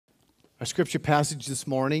Our scripture passage this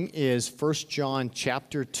morning is 1 John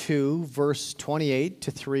chapter 2, verse 28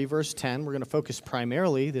 to 3, verse 10. We're going to focus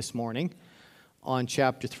primarily this morning on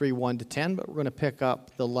chapter 3, 1 to 10, but we're going to pick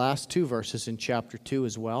up the last two verses in chapter 2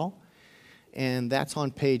 as well. And that's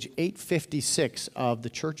on page 856 of the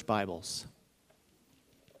church Bibles.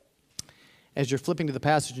 As you're flipping to the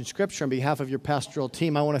passage in Scripture, on behalf of your pastoral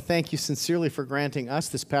team, I want to thank you sincerely for granting us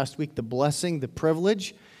this past week the blessing, the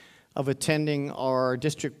privilege of attending our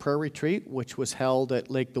district prayer retreat, which was held at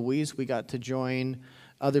Lake Louise. We got to join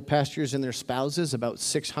other pastors and their spouses. About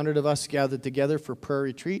 600 of us gathered together for prayer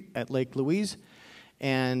retreat at Lake Louise,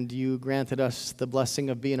 and you granted us the blessing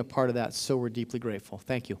of being a part of that, so we're deeply grateful.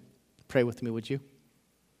 Thank you. Pray with me, would you?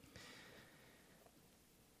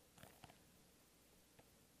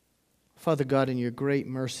 Father God, in your great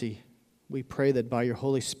mercy, we pray that by your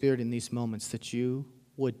Holy Spirit in these moments that you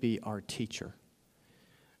would be our teacher,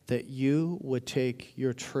 that you would take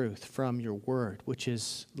your truth from your word, which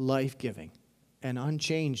is life-giving and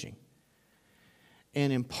unchanging,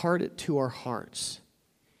 and impart it to our hearts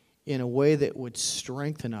in a way that would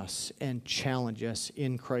strengthen us and challenge us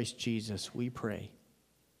in Christ Jesus, we pray.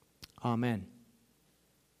 Amen.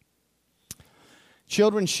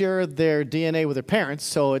 Children share their DNA with their parents,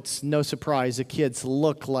 so it's no surprise that kids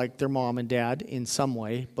look like their mom and dad in some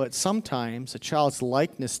way, but sometimes a child's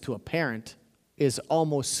likeness to a parent is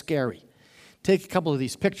almost scary. Take a couple of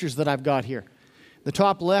these pictures that I've got here. The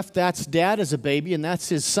top left, that's dad as a baby, and that's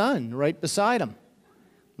his son right beside him.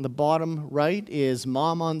 And the bottom right is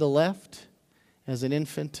mom on the left as an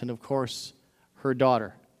infant, and of course, her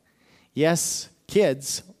daughter. Yes,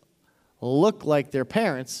 kids look like their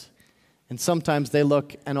parents, and sometimes they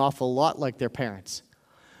look an awful lot like their parents.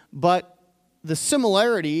 But the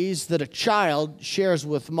similarities that a child shares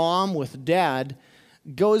with mom, with dad,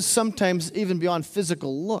 goes sometimes even beyond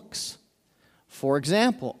physical looks. For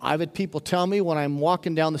example, I've had people tell me when I'm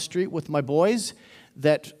walking down the street with my boys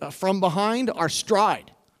that from behind our stride,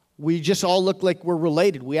 we just all look like we're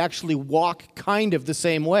related. We actually walk kind of the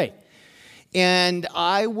same way. And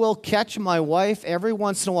I will catch my wife every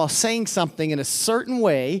once in a while saying something in a certain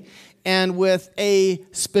way and with a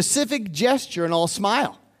specific gesture, and I'll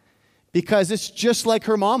smile because it's just like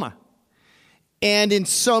her mama. And in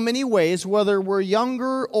so many ways, whether we're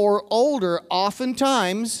younger or older,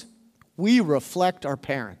 oftentimes we reflect our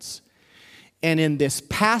parents. And in this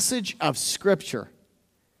passage of Scripture,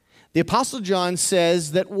 the Apostle John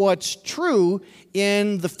says that what's true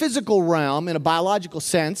in the physical realm, in a biological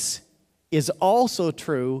sense, is also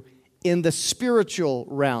true in the spiritual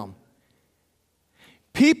realm.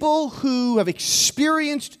 People who have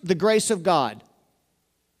experienced the grace of God,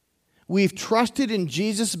 we've trusted in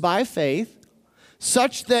Jesus by faith,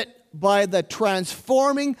 such that by the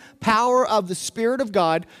transforming power of the Spirit of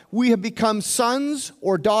God, we have become sons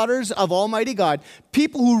or daughters of Almighty God.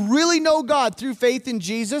 People who really know God through faith in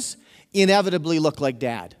Jesus inevitably look like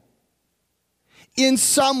Dad. In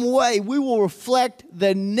some way, we will reflect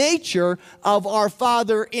the nature of our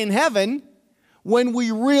Father in heaven when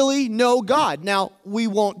we really know God. Now, we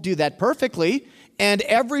won't do that perfectly, and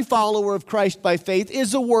every follower of Christ by faith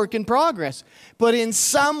is a work in progress. But in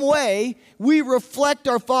some way, we reflect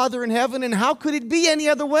our Father in heaven, and how could it be any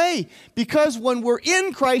other way? Because when we're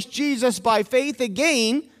in Christ Jesus by faith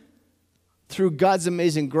again, through God's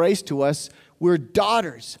amazing grace to us, we're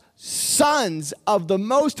daughters, sons of the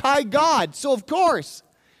Most High God. So of course,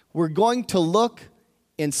 we're going to look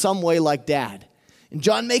in some way like Dad. And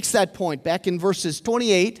John makes that point back in verses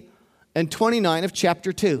 28 and 29 of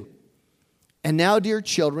chapter 2. And now, dear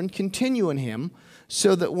children, continue in him,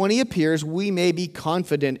 so that when he appears, we may be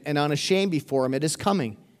confident and unashamed before him at his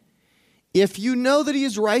coming. If you know that he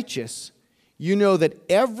is righteous, you know that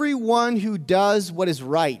everyone who does what is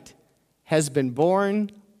right has been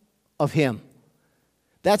born of him.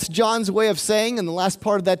 That's John's way of saying, in the last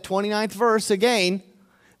part of that 29th verse again,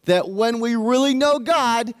 that when we really know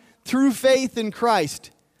God through faith in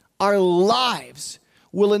Christ, our lives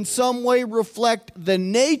will in some way reflect the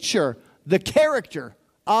nature, the character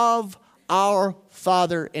of our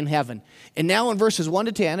Father in heaven. And now in verses 1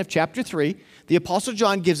 to 10 of chapter 3, the Apostle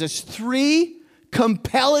John gives us 3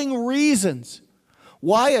 compelling reasons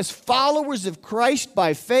why, as followers of Christ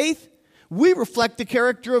by faith, we reflect the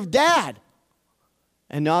character of Dad.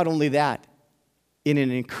 And not only that, in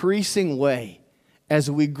an increasing way, as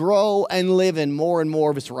we grow and live in more and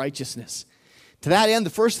more of his righteousness. To that end,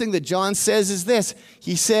 the first thing that John says is this.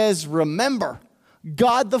 He says, remember,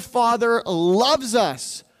 God the Father loves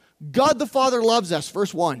us. God the Father loves us.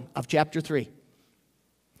 Verse 1 of chapter 3.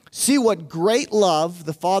 See what great love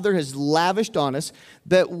the Father has lavished on us,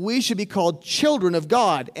 that we should be called children of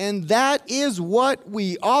God. And that is what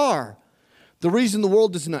we are. The reason the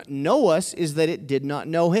world does not know us is that it did not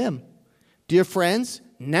know him. Dear friends,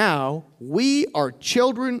 now we are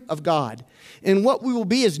children of God. And what we will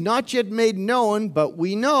be is not yet made known, but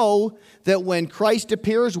we know that when Christ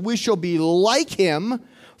appears, we shall be like him,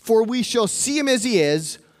 for we shall see him as he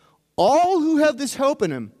is. All who have this hope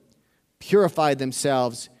in him purify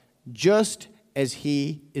themselves just as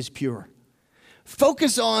he is pure.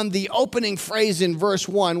 Focus on the opening phrase in verse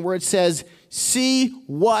 1 where it says, see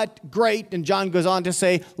what great, and John goes on to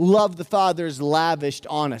say, love the Father is lavished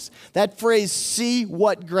on us. That phrase, see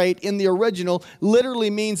what great, in the original literally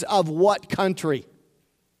means of what country.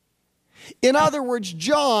 In other words,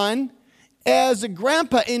 John, as a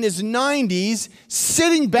grandpa in his 90s,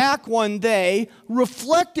 sitting back one day,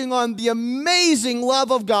 reflecting on the amazing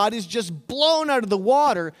love of God, is just blown out of the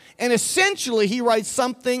water. And essentially, he writes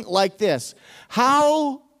something like this.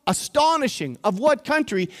 How astonishing, of what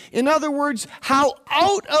country? In other words, how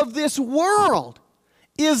out of this world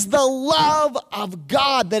is the love of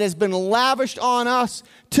God that has been lavished on us,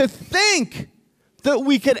 to think that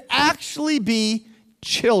we could actually be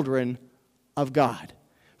children of God.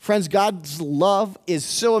 Friends, God's love is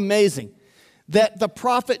so amazing that the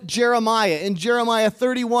prophet Jeremiah in Jeremiah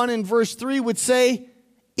 31 and verse 3 would say,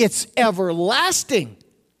 it's everlasting.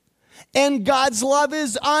 And God's love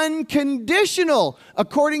is unconditional,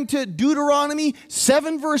 according to Deuteronomy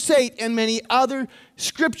 7 verse 8 and many other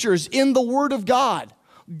scriptures in the Word of God.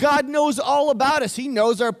 God knows all about us. He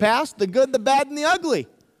knows our past, the good, the bad, and the ugly.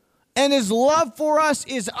 And his love for us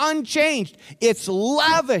is unchanged. It's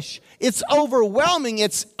lavish. It's overwhelming.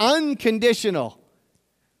 It's unconditional.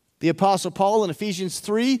 The Apostle Paul in Ephesians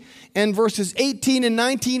 3 and verses 18 and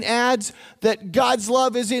 19 adds that God's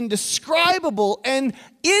love is indescribable and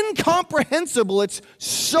incomprehensible. It's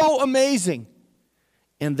so amazing.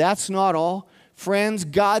 And that's not all. Friends,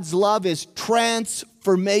 God's love is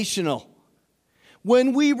transformational.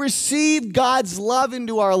 When we receive God's love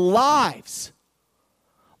into our lives,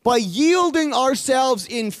 by yielding ourselves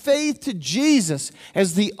in faith to Jesus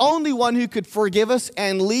as the only one who could forgive us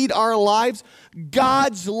and lead our lives,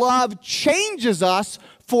 God's love changes us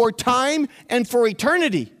for time and for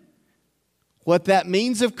eternity. What that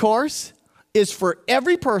means, of course, is for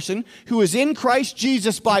every person who is in Christ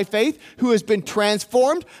Jesus by faith, who has been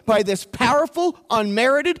transformed by this powerful,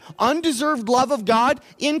 unmerited, undeserved love of God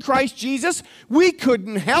in Christ Jesus, we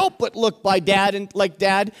couldn't help but look like Dad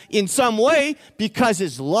in some way, because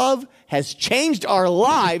his love has changed our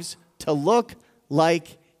lives to look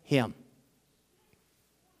like him.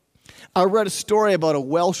 I read a story about a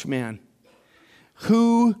Welsh man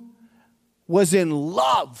who was in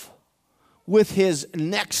love with his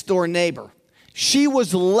next door neighbor. She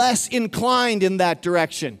was less inclined in that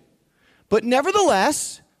direction. But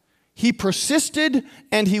nevertheless, he persisted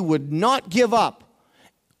and he would not give up.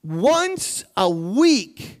 Once a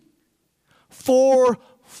week for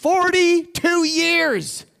 42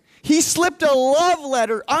 years, he slipped a love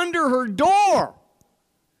letter under her door.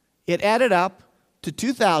 It added up to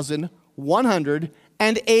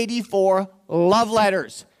 2,184 love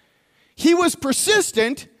letters. He was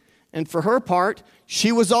persistent, and for her part,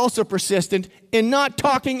 she was also persistent in not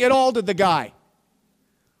talking at all to the guy.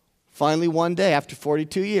 Finally, one day, after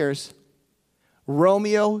 42 years,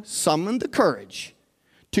 Romeo summoned the courage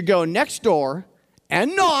to go next door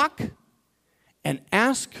and knock and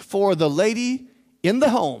ask for the lady in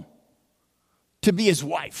the home to be his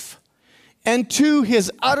wife. And to his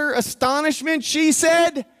utter astonishment, she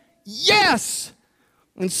said, yes.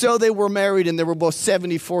 And so they were married, and they were both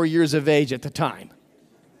 74 years of age at the time.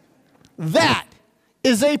 That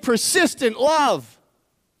is a persistent love.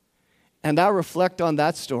 And I reflect on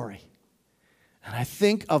that story. And I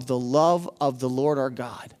think of the love of the Lord our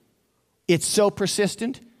God. It's so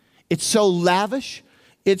persistent. It's so lavish.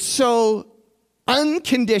 It's so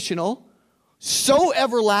unconditional. So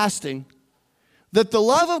everlasting. That the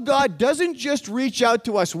love of God doesn't just reach out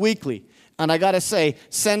to us weekly. And I got to say,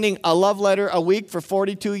 sending a love letter a week for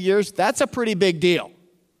 42 years, that's a pretty big deal.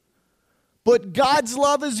 But God's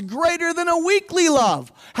love is greater than a weekly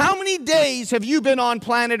love. How many days have you been on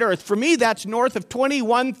planet Earth? For me, that's north of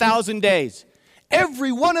 21,000 days.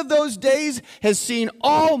 Every one of those days has seen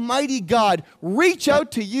Almighty God reach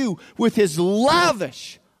out to you with his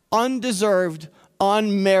lavish, undeserved,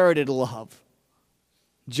 unmerited love.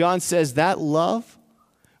 John says that love,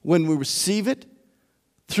 when we receive it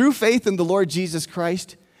through faith in the Lord Jesus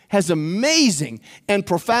Christ, has amazing and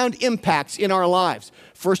profound impacts in our lives.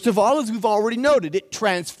 First of all, as we've already noted, it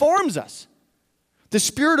transforms us. The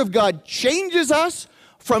Spirit of God changes us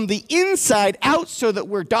from the inside out so that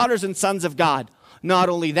we're daughters and sons of God. Not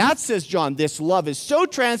only that, says John, this love is so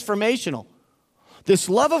transformational This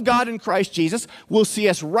love of God in Christ Jesus will see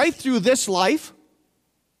us right through this life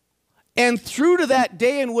and through to that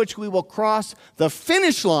day in which we will cross the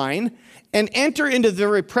finish line and enter into the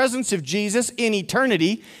very presence of Jesus in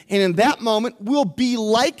eternity. And in that moment, we'll be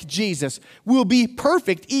like Jesus. We'll be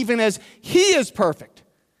perfect even as he is perfect.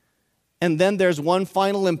 And then there's one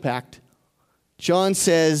final impact. John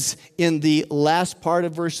says in the last part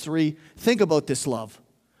of verse 3, think about this love.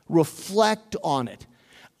 Reflect on it.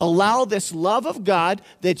 Allow this love of God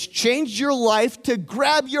that's changed your life to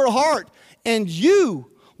grab your heart. And you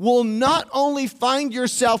will not only find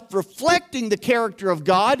yourself reflecting the character of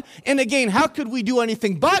God, and again, how could we do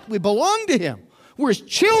anything but? We belong to him. We're his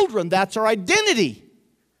children. That's our identity.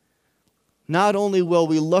 Not only will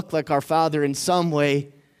we look like our Father in some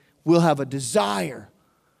way, we'll have a desire,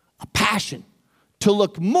 a passion to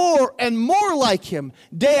look more and more like him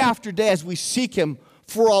day after day as we seek him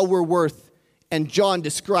for all we're worth. And John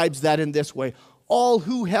describes that in this way. All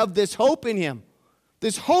who have this hope in him,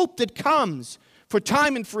 this hope that comes for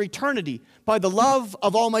time and for eternity by the love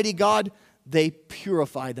of Almighty God, they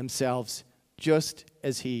purify themselves just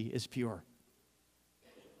as he is pure.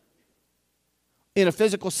 In a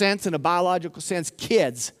physical sense, in a biological sense,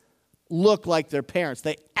 kids look like their parents.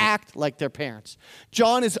 They act like their parents.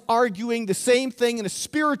 John is arguing the same thing in a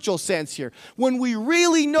spiritual sense here. When we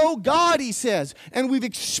really know God, he says, and we've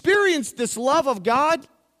experienced this love of God,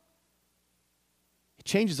 it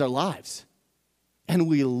changes our lives. And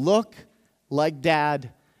we look like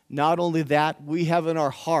Dad. Not only that, we have in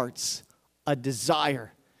our hearts a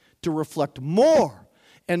desire to reflect more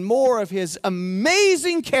and more of his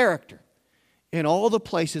amazing character in all the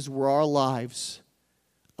places where our lives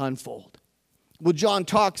unfold. Well, John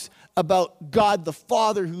talks about God the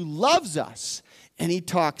Father who loves us, and he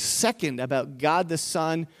talks second about God the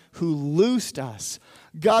Son who loosed us.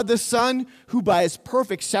 God the Son who by his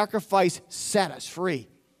perfect sacrifice set us free.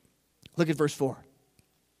 Look at verse 4.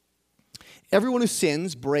 Everyone who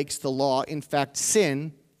sins breaks the law. In fact,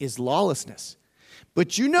 sin is lawlessness.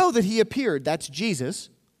 But you know that he appeared, that's Jesus,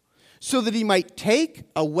 so that he might take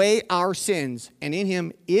away our sins, and in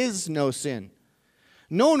him is no sin.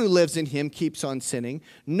 No one who lives in him keeps on sinning.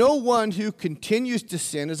 No one who continues to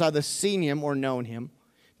sin has either seen him or known him.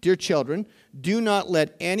 Dear children, do not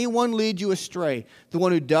let anyone lead you astray. The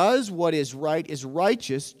one who does what is right is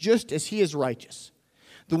righteous, just as he is righteous.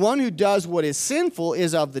 The one who does what is sinful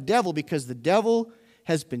is of the devil, because the devil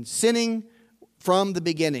has been sinning from the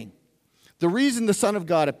beginning. The reason the Son of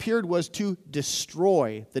God appeared was to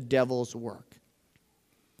destroy the devil's work.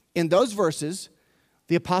 In those verses,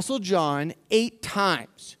 the Apostle John 8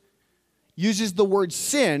 times uses the word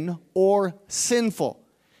sin or sinful.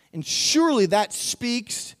 And surely that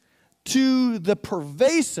speaks to the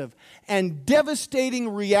pervasive and devastating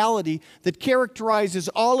reality that characterizes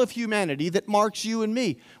all of humanity, that marks you and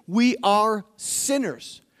me. We are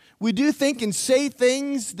sinners. We do think and say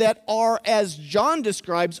things that are, as John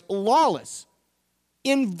describes, lawless,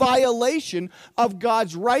 in violation of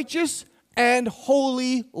God's righteous and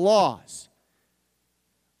holy laws.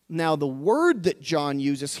 Now, the word that John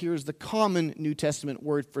uses here is the common New Testament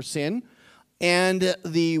word for sin. And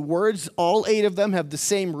the words, all 8 of them, have the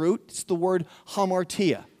same root. It's the word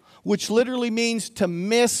hamartia, which literally means to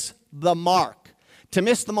miss the mark. To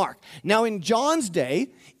miss the mark. Now, in John's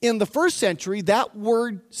day, in the first century, that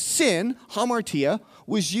word sin, hamartia,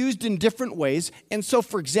 was used in different ways. And so,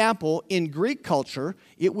 for example, in Greek culture,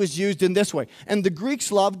 it was used in this way. And the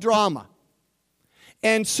Greeks loved drama.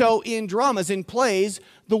 And so in dramas, in plays,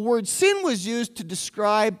 the word sin was used to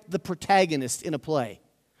describe the protagonist in a play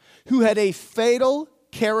who had a fatal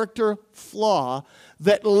character flaw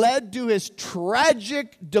that led to his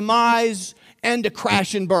tragic demise and a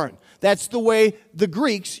crash and burn. That's the way the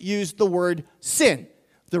Greeks used the word sin.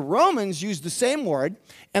 The Romans used the same word,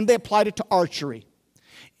 and they applied it to archery.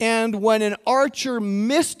 And when an archer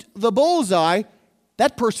missed the bullseye,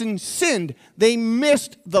 that person sinned. They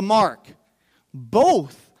missed the mark.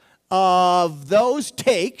 Both of those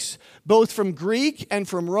takes, both from Greek and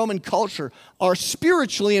from Roman culture, are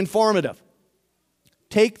spiritually informative.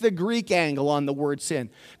 Take the Greek angle on the word sin.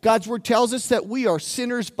 God's word tells us that we are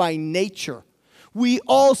sinners by nature. We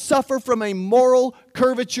all suffer from a moral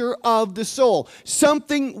curvature of the soul,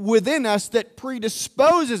 something within us that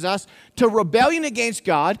predisposes us to rebellion against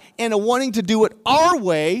God and a wanting to do it our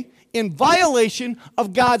way in violation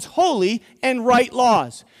of God's holy and right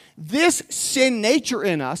laws. This sin nature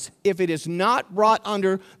in us, if it is not brought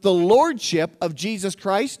under the lordship of Jesus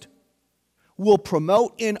Christ, will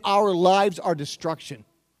promote in our lives our destruction.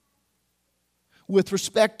 With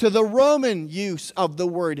respect to the Roman use of the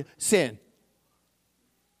word sin,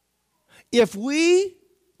 if we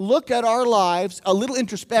look at our lives a little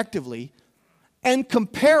introspectively and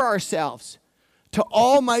compare ourselves to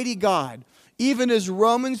Almighty God, even as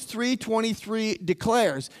Romans 3:23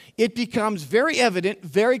 declares, it becomes very evident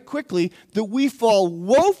very quickly that we fall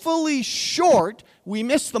woefully short, we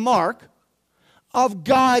miss the mark, of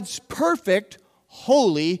God's perfect,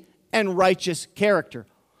 holy, and righteous character.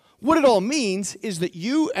 What it all means is that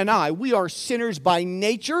you and I, we are sinners by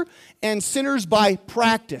nature and sinners by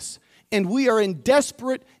practice, and we are in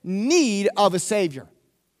desperate need of a Savior.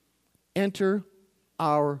 Enter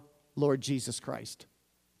our Lord Jesus Christ.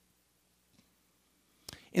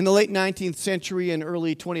 In the late 19th century and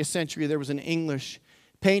early 20th century, there was an English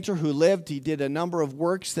painter who lived. He did a number of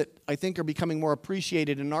works that I think are becoming more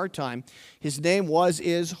appreciated in our time. His name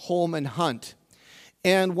is Holman Hunt.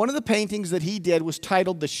 And one of the paintings that he did was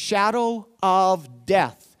titled The Shadow of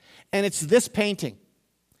Death. And it's this painting.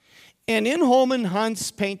 And in Holman Hunt's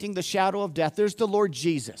painting, The Shadow of Death, there's the Lord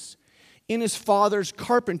Jesus in his father's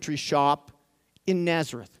carpentry shop in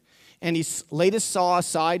Nazareth. And he's laid his saw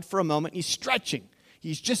aside for a moment, and he's stretching.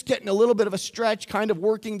 He's just getting a little bit of a stretch, kind of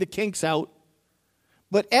working the kinks out.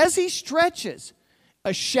 But as he stretches,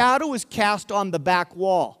 a shadow is cast on the back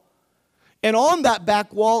wall. And on that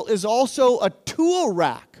back wall is also a tool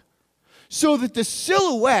rack, so that the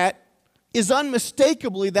silhouette is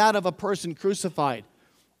unmistakably that of a person crucified.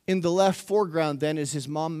 In the left foreground, then, is his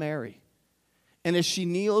mom, Mary. And as she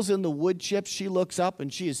kneels in the wood chips, she looks up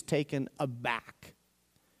and she is taken aback.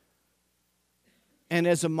 And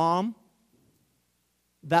as a mom,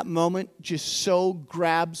 that moment just so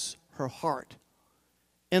grabs her heart.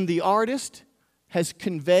 And the artist has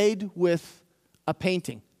conveyed with a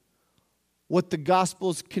painting what the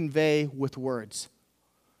Gospels convey with words.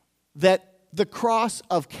 That the cross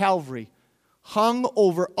of Calvary hung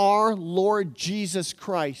over our Lord Jesus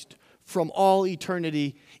Christ from all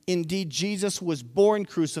eternity. Indeed, Jesus was born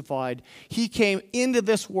crucified. He came into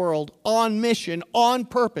this world on mission, on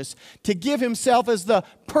purpose, to give himself as the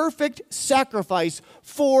perfect sacrifice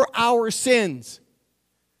for our sins.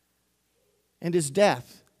 And his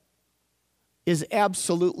death is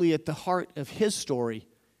absolutely at the heart of his story.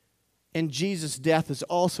 And Jesus' death is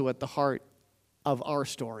also at the heart of our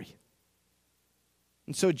story.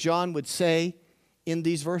 And so John would say in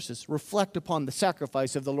these verses, reflect upon the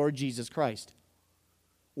sacrifice of the Lord Jesus Christ.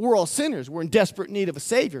 We're all sinners. We're in desperate need of a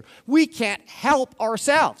Savior. We can't help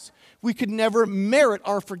ourselves. We could never merit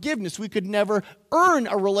our forgiveness. We could never earn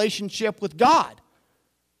a relationship with God.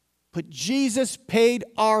 But Jesus paid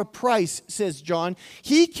our price, says John.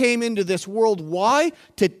 He came into this world. Why?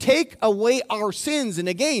 To take away our sins. And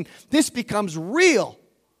again, this becomes real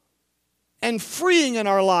and freeing in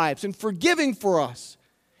our lives and forgiving for us.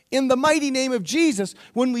 In the mighty name of Jesus,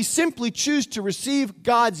 when we simply choose to receive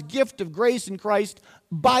God's gift of grace in Christ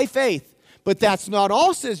by faith. But that's not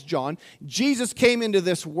all, says John. Jesus came into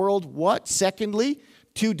this world, what? Secondly,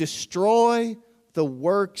 to destroy the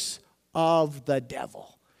works of the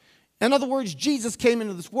devil. In other words, Jesus came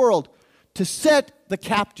into this world to set the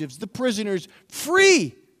captives, the prisoners,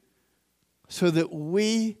 free, so that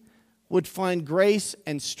we would find grace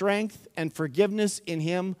and strength and forgiveness in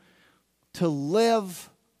him to live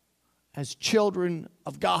as children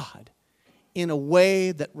of God in a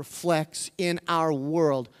way that reflects in our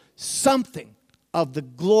world something of the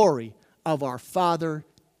glory of our Father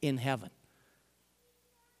in heaven.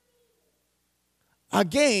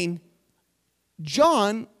 Again,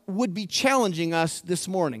 John would be challenging us this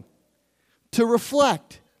morning to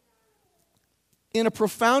reflect in a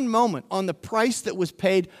profound moment on the price that was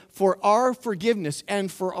paid for our forgiveness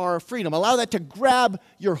and for our freedom. Allow that to grab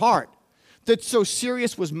your heart. That so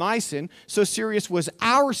serious was my sin, so serious was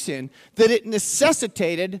our sin, that it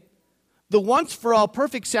necessitated the once-for-all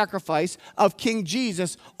perfect sacrifice of King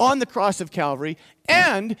Jesus on the cross of Calvary,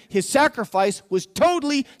 and his sacrifice was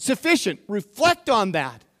totally sufficient. Reflect on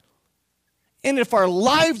that. And if our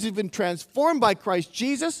lives have been transformed by Christ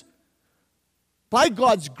Jesus, by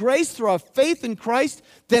God's grace through our faith in Christ,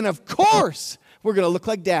 then of course we're going to look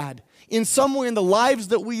like Dad. In some way in the lives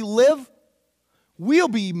that we live, we'll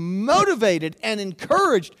be motivated and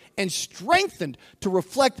encouraged and strengthened to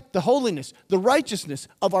reflect the holiness, the righteousness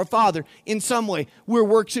of our Father in some way. We're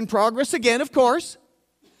works in progress again, of course.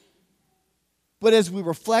 But as we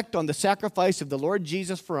reflect on the sacrifice of the Lord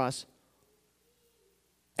Jesus for us,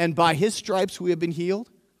 and by his stripes we have been healed,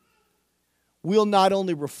 we'll not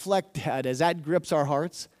only reflect that as that grips our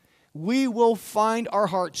hearts, we will find our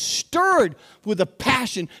hearts stirred with a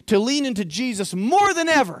passion to lean into Jesus more than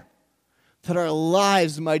ever, that our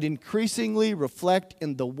lives might increasingly reflect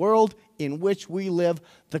in the world in which we live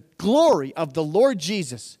the glory of the Lord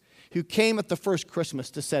Jesus, who came at the first Christmas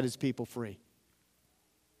to set his people free.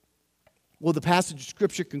 Well, the passage of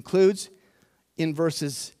Scripture concludes in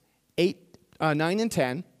verses 9 and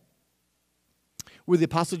 10, where the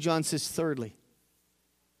Apostle John says, thirdly,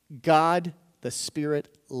 God, the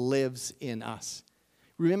Spirit, lives in us.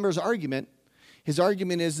 Remember his argument? His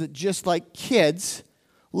argument is that just like kids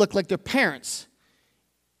look like their parents,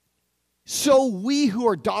 so we who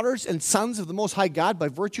are daughters and sons of the Most High God, by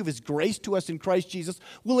virtue of his grace to us in Christ Jesus,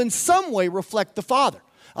 will in some way reflect the Father.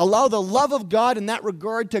 Allow the love of God in that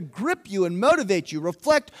regard to grip you and motivate you.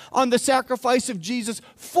 Reflect on the sacrifice of Jesus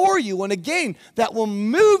for you. And again, that will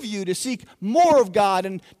move you to seek more of God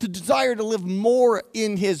and to desire to live more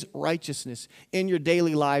in his righteousness in your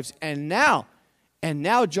daily lives. And now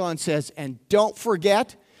John says, and don't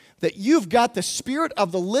forget that you've got the Spirit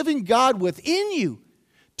of the living God within you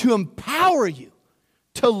to empower you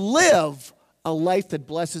to live a life that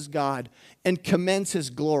blesses God and commends his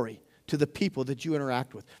glory to the people that you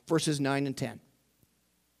interact with. Verses 9 and 10.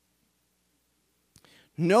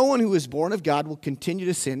 No one who is born of God will continue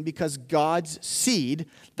to sin because God's seed,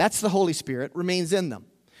 that's the Holy Spirit, remains in them.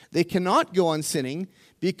 They cannot go on sinning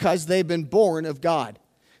because they've been born of God.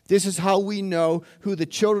 This is how we know who the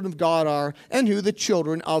children of God are and who the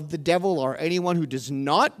children of the devil are. Anyone who does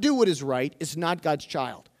not do what is right is not God's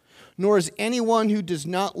child, nor is anyone who does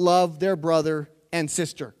not love their brother and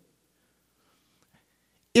sister.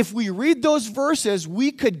 If we read those verses, we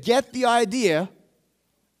could get the idea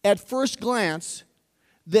at first glance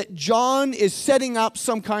that John is setting up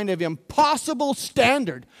some kind of impossible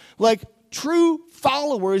standard, like true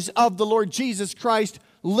followers of the Lord Jesus Christ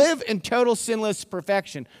live in total sinless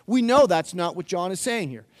perfection. We know that's not what John is saying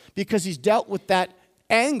here, because he's dealt with that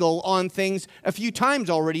angle on things a few times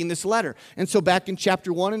already in this letter. And so back in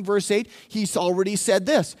chapter 1 and verse 8, he's already said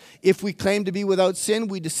this: if we claim to be without sin,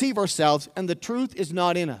 we deceive ourselves, and the truth is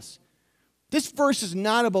not in us. This verse is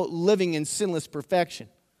not about living in sinless perfection.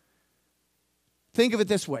 Think of it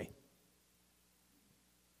this way.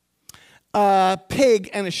 A pig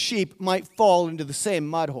and a sheep might fall into the same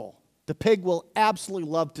mud hole. The pig will absolutely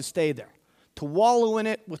love to stay there, to wallow in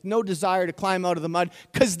it with no desire to climb out of the mud,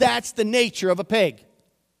 because that's the nature of a pig.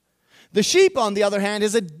 The sheep, on the other hand,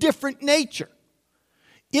 is a different nature.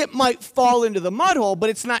 It might fall into the mud hole, but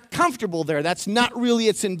it's not comfortable there. That's not really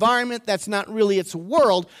its environment. That's not really its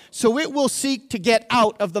world. So it will seek to get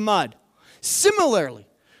out of the mud. Similarly,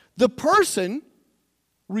 the person,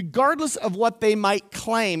 regardless of what they might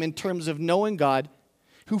claim in terms of knowing God,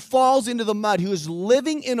 who falls into the mud, who is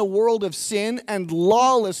living in a world of sin and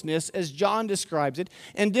lawlessness, as John describes it,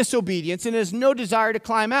 and disobedience, and has no desire to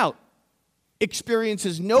climb out,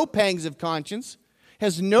 experiences no pangs of conscience,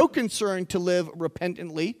 has no concern to live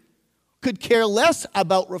repentantly, could care less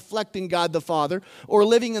about reflecting God the Father or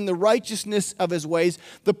living in the righteousness of his ways.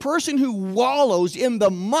 The person who wallows in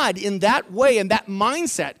the mud in that way, in that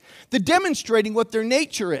mindset, they're demonstrating what their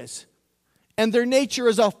nature is. And their nature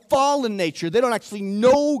is a fallen nature. They don't actually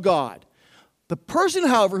know God. The person,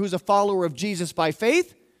 however, who's a follower of Jesus by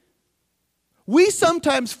faith, we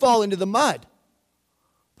sometimes fall into the mud.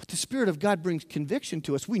 But the Spirit of God brings conviction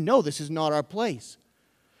to us. We know this is not our place.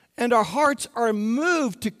 And our hearts are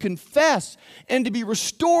moved to confess and to be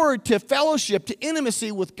restored to fellowship, to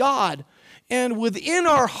intimacy with God. And within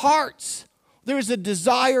our hearts, there's a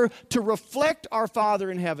desire to reflect our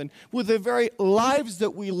Father in heaven with the very lives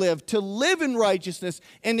that we live, to live in righteousness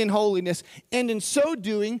and in holiness. And in so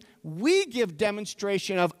doing, we give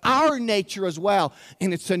demonstration of our nature as well.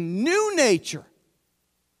 And it's a new nature,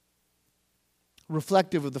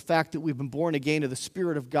 reflective of the fact that we've been born again of the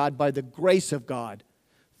Spirit of God by the grace of God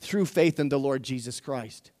through faith in the Lord Jesus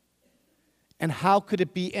Christ. And how could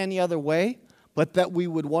it be any other way but that we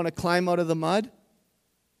would want to climb out of the mud?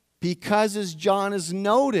 Because, as John has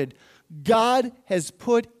noted, God has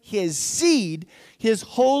put his seed, his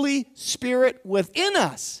Holy Spirit, within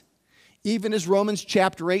us. Even as Romans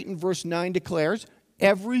chapter 8 and verse 9 declares,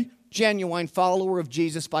 every genuine follower of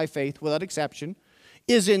Jesus by faith, without exception,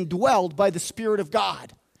 is indwelled by the Spirit of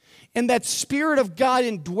God. And that Spirit of God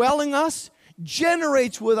indwelling us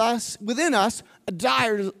generates within us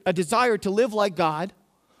a desire to live like God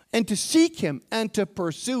and to seek him and to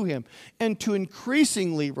pursue him and to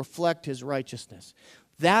increasingly reflect his righteousness.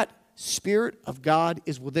 That Spirit of God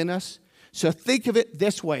is within us. So think of it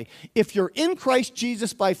this way. If you're in Christ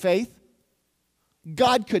Jesus by faith,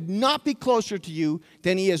 God could not be closer to you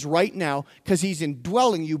than he is right now, because he's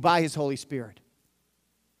indwelling you by his Holy Spirit.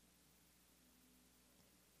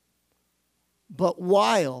 But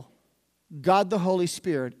while God the Holy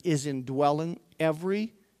Spirit is indwelling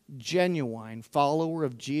every genuine follower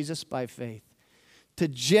of Jesus by faith, to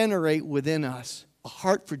generate within us a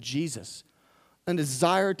heart for Jesus, and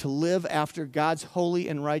desire to live after God's holy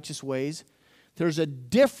and righteous ways, there's a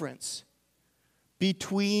difference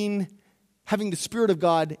between having the Spirit of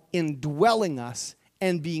God indwelling us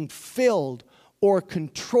and being filled or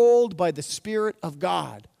controlled by the Spirit of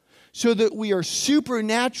God, so that we are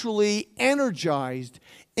supernaturally energized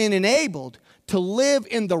and enabled to live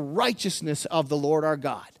in the righteousness of the Lord our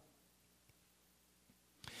God.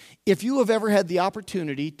 If you have ever had the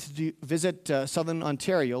opportunity to visit southern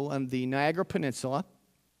Ontario and the Niagara Peninsula,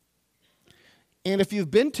 and if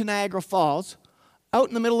you've been to Niagara Falls, out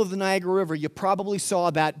in the middle of the Niagara River, you probably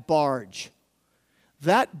saw that barge.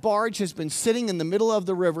 That barge has been sitting in the middle of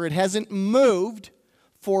the river. It hasn't moved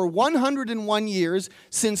for 101 years,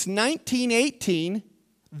 since 1918.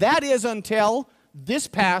 That is until this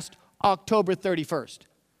past October 31st.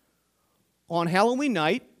 On Halloween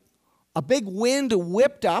night, a big wind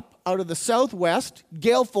whipped up out of the southwest,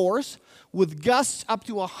 gale force, with gusts up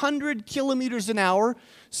to 100 kilometers an hour,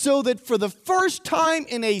 so that for the first time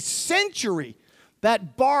in a century,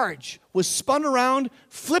 that barge was spun around,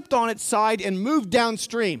 flipped on its side, and moved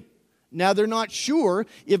downstream. Now, they're not sure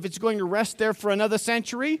if it's going to rest there for another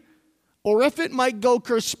century or if it might go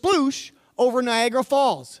kersploosh over Niagara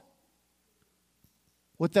Falls.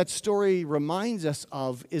 What that story reminds us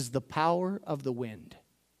of is the power of the wind.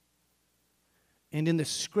 And in the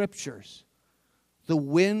Scriptures, the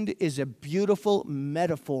wind is a beautiful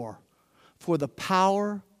metaphor for the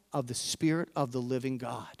power of the Spirit of the living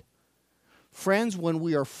God. Friends, when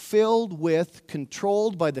we are filled with,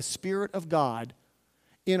 controlled by the Spirit of God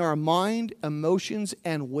in our mind, emotions,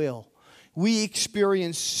 and will, we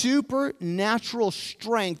experience supernatural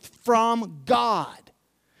strength from God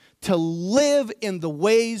to live in the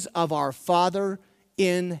ways of our Father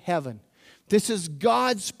in heaven. This is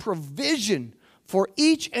God's provision for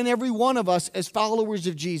each and every one of us as followers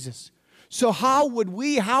of Jesus. So how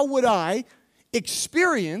would I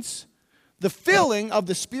experience the filling of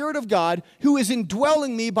the Spirit of God who is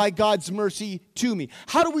indwelling me by God's mercy to me?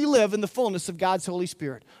 How do we live in the fullness of God's Holy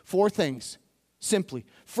Spirit? 4 things, simply.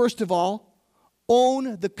 First of all,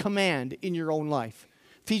 own the command in your own life.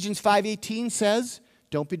 Ephesians 5:18 says,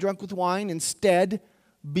 don't be drunk with wine. Instead,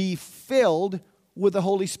 be filled with the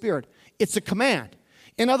Holy Spirit. It's a command.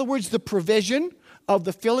 In other words, the provision of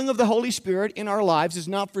the filling of the Holy Spirit in our lives is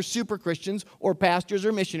not for super Christians or pastors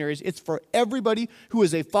or missionaries. It's for everybody who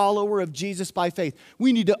is a follower of Jesus by faith.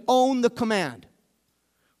 We need to own the command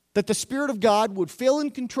that the Spirit of God would fill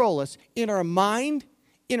and control us in our mind,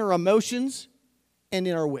 in our emotions, and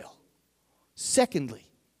in our will. Secondly,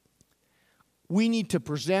 we need to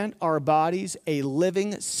present our bodies a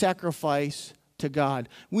living sacrifice to God.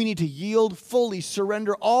 We need to yield fully,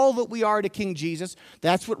 surrender all that we are to King Jesus.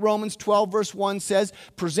 That's what Romans 12 verse 1 says.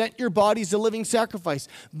 Present your bodies a living sacrifice.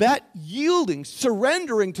 That yielding,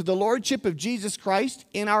 surrendering to the Lordship of Jesus Christ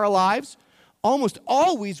in our lives almost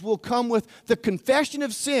always will come with the confession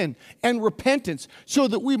of sin and repentance, so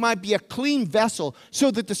that we might be a clean vessel,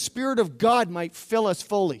 so that the Spirit of God might fill us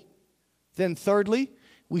fully. Then thirdly,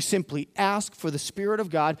 we simply ask for the Spirit of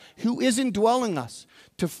God who is indwelling us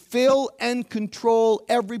to fill and control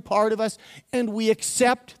every part of us, and we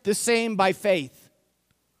accept the same by faith.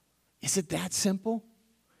 Is it that simple?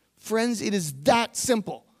 Friends, it is that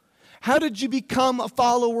simple. How did you become a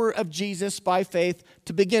follower of Jesus by faith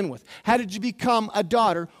to begin with? How did you become a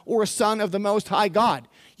daughter or a son of the Most High God?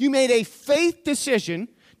 You made a faith decision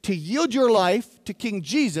to yield your life to King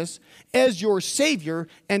Jesus as your Savior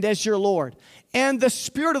and as your Lord. And the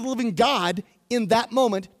Spirit of the living God in that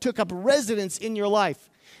moment took up residence in your life.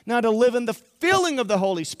 Now, to live in the filling of the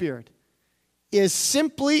Holy Spirit is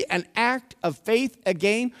simply an act of faith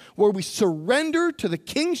again, where we surrender to the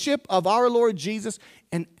kingship of our Lord Jesus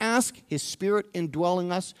and ask His Spirit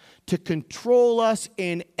indwelling us to control us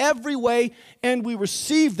in every way, and we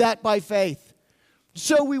receive that by faith.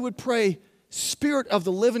 So we would pray, Spirit of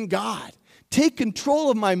the living God, take control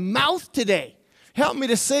of my mouth today. Help me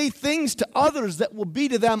to say things to others that will be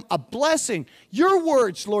to them a blessing. Your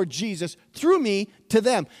words, Lord Jesus, through me to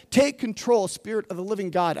them. Take control, Spirit of the living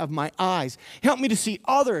God, of my eyes. Help me to see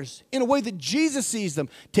others in a way that Jesus sees them.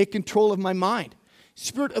 Take control of my mind.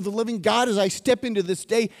 Spirit of the living God, as I step into this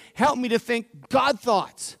day, help me to think God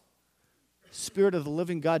thoughts. Spirit of the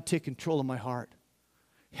living God, take control of my heart.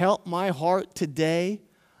 Help my heart today,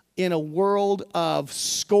 in a world of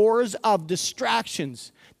scores of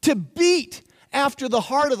distractions, to beat after the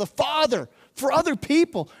heart of the Father for other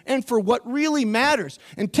people and for what really matters.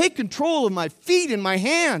 And take control of my feet and my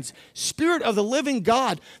hands, Spirit of the living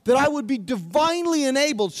God, that I would be divinely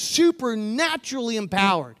enabled, supernaturally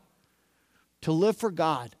empowered to live for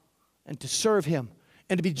God and to serve Him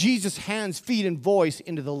and to be Jesus' hands, feet, and voice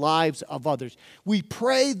into the lives of others. We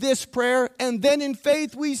pray this prayer, and then in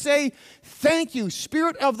faith we say, thank you,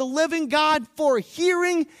 Spirit of the living God, for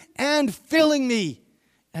hearing and filling me.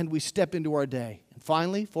 And we step into our day. And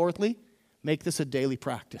finally, fourthly, make this a daily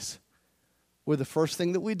practice, where the first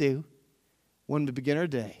thing that we do when we begin our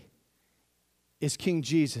day is, King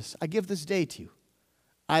Jesus, I give this day to you.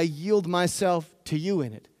 I yield myself to you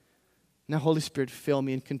in it. Now, Holy Spirit, fill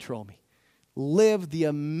me and control me. Live the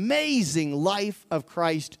amazing life of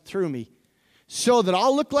Christ through me so that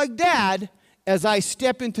I'll look like Dad as I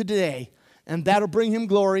step into today. And that'll bring him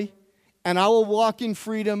glory. And I will walk in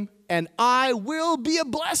freedom. And I will be a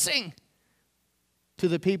blessing to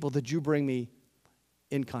the people that you bring me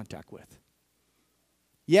in contact with.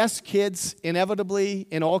 Yes, kids, inevitably,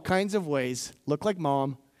 in all kinds of ways, look like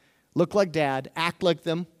mom, look like dad, act like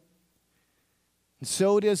them. And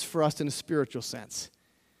so it is for us in a spiritual sense.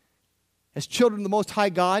 As children of the Most High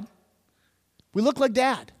God, we look like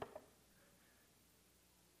Dad.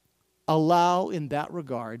 Allow in that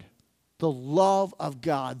regard the love of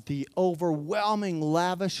God, the overwhelming,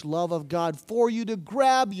 lavish love of God for you to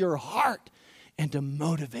grab your heart and to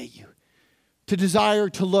motivate you to desire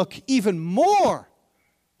to look even more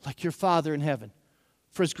like your Father in heaven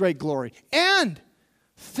for his great glory. And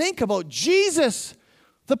think about Jesus,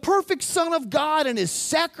 the perfect Son of God, and his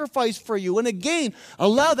sacrifice for you. And again,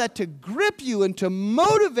 allow that to grip you and to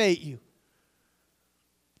motivate you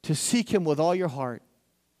to seek him with all your heart,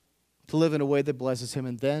 to live in a way that blesses him.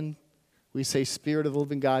 And then we say, Spirit of the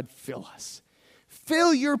living God, fill us.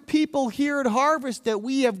 Fill your people here at Harvest, that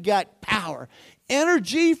we have got power,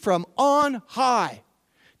 energy from on high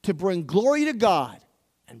to bring glory to God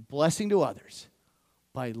and blessing to others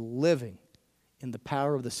by living in the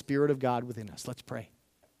power of the Spirit of God within us. Let's pray.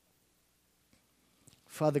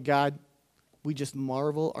 Father God, we just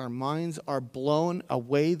marvel. Our minds are blown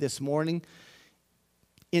away this morning.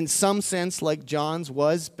 In some sense, like John's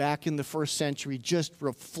was back in the first century, just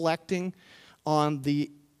reflecting on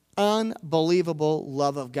the unbelievable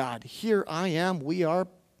love of God. Here I am. We are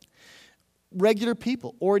regular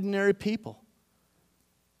people, ordinary people.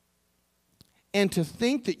 And to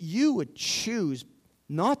think that you would choose,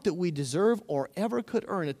 not that we deserve or ever could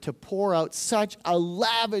earn it, to pour out such a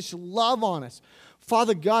lavish love on us.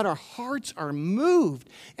 Father God, our hearts are moved.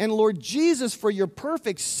 And Lord Jesus, for your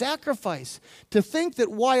perfect sacrifice, to think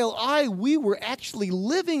that while we were actually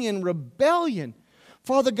living in rebellion,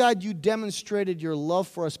 Father God, you demonstrated your love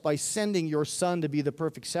for us by sending your Son to be the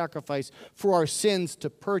perfect sacrifice for our sins to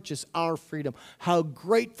purchase our freedom. How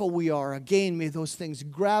grateful we are. Again, may those things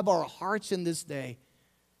grab our hearts in this day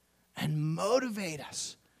and motivate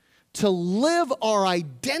us to live our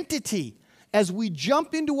identity as we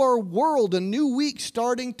jump into our world, a new week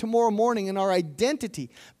starting tomorrow morning. And our identity,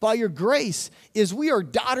 by your grace, is we are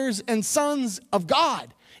daughters and sons of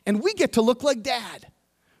God. And we get to look like Dad.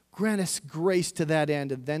 Grant us grace to that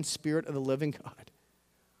end. And then, Spirit of the living God,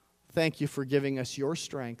 thank you for giving us your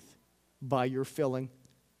strength by your filling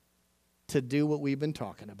to do what we've been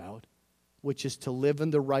talking about, which is to live in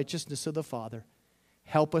the righteousness of the Father.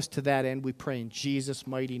 Help us to that end, we pray in Jesus'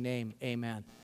 mighty name. Amen.